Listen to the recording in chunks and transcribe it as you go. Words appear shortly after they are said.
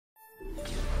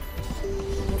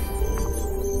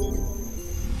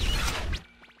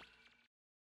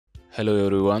Hello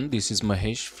everyone, this is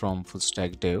Mahesh from Full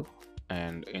Stack Dev,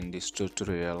 and in this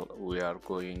tutorial we are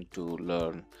going to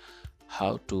learn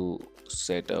how to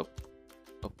set up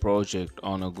a project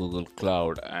on a Google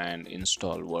Cloud and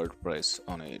install WordPress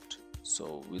on it.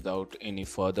 So without any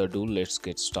further ado, let's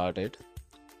get started.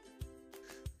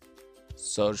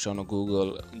 Search on a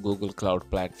Google Cloud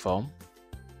platform.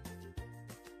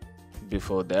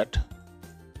 Before that,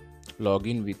 log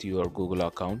in with your Google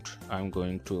account. I'm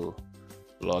going to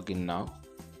log in now.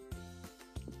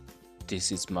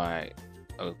 This is my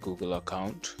Google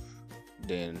account.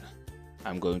 Then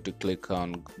I'm going to click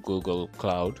on Google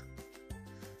Cloud,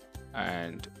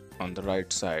 and on the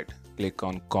right side click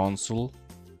on console.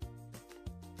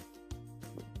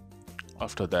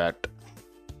 After that,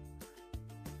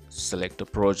 select a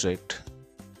project.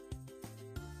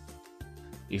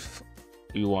 If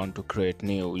you want to create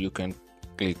new, you can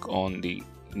click on the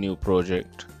new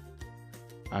project.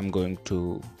 I'm going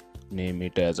to name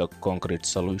it as a concrete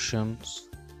solutions.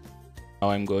 Now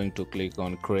I'm going to click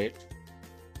on create.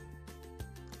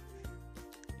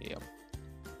 Yep.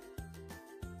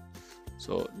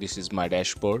 So this is my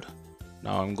dashboard.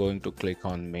 Now I'm going to click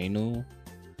on menu,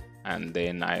 and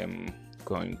then I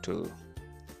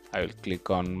will click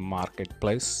on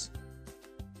marketplace,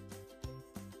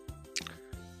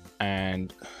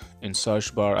 and in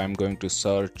search bar I'm going to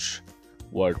search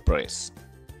WordPress.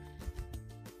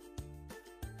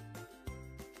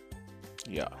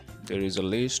 Yeah, there is a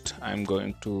list. I'm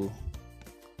going to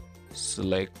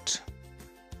select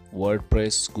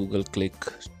WordPress Google Click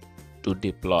to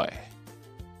deploy.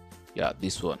 Yeah,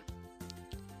 this one.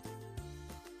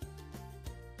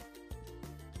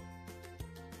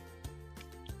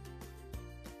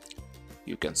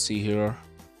 You can see here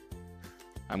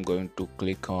I'm going to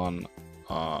click on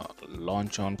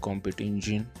launch on Compute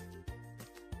Engine.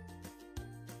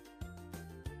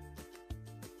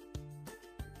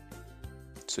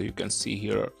 So you can see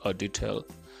here a detail.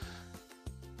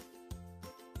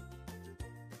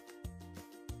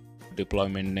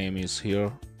 Deployment name is here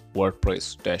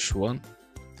WordPress-1,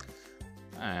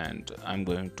 and I'm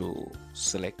going to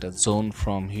select a zone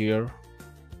from here.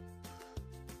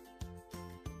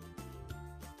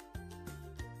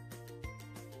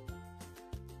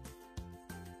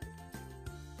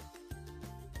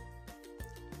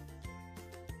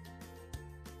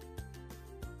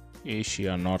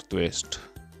 Asia Northwest.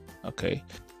 Okay,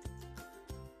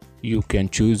 you can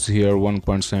choose here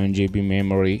 1.7 GB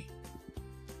memory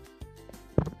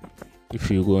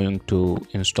if you're going to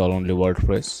install only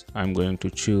WordPress. I'm going to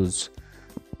choose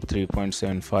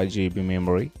 3.75 GB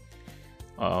memory.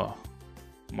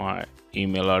 My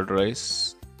email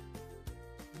address,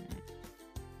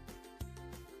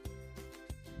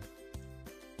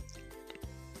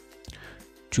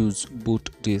 choose boot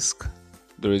disk.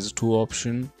 There is two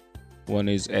options. One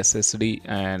is SSD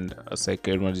and a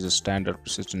second one is a standard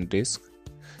persistent disk.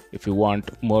 If you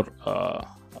want more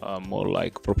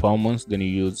like performance, then you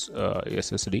use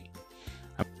SSD.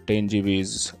 10 GB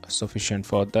is sufficient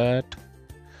for that.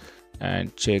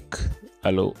 And check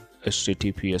allow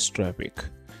HTTPS traffic,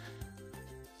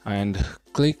 and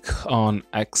click on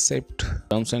accept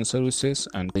terms and services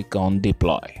and click on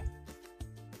deploy.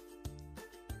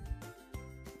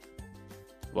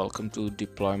 Welcome to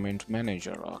Deployment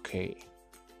Manager. Okay,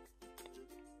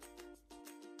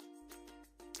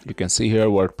 you can see here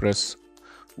WordPress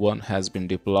 1 has been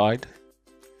deployed,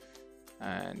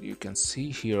 and you can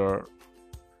see here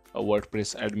a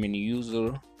WordPress admin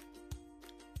user.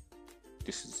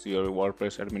 This is your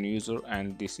WordPress admin user,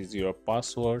 and this is your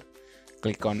password.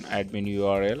 Click on admin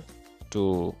URL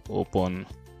to open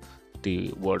the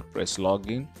WordPress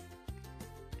login.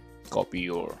 Copy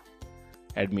your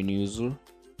admin user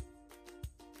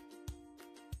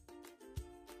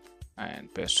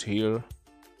and paste here,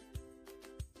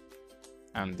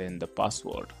 and then the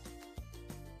password.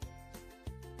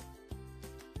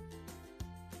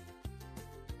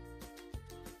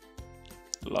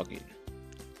 Login.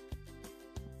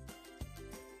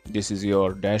 This is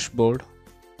your dashboard.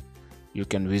 You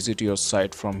can visit your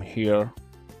site from here.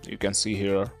 You can see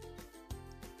here.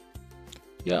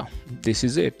 Yeah, this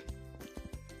is it.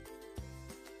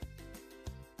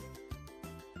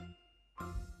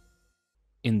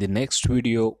 In the next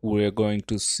video, we are going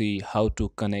to see how to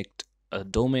connect a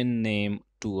domain name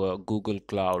to a Google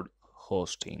Cloud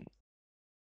hosting.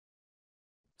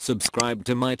 Subscribe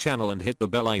to my channel and hit the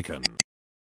bell icon.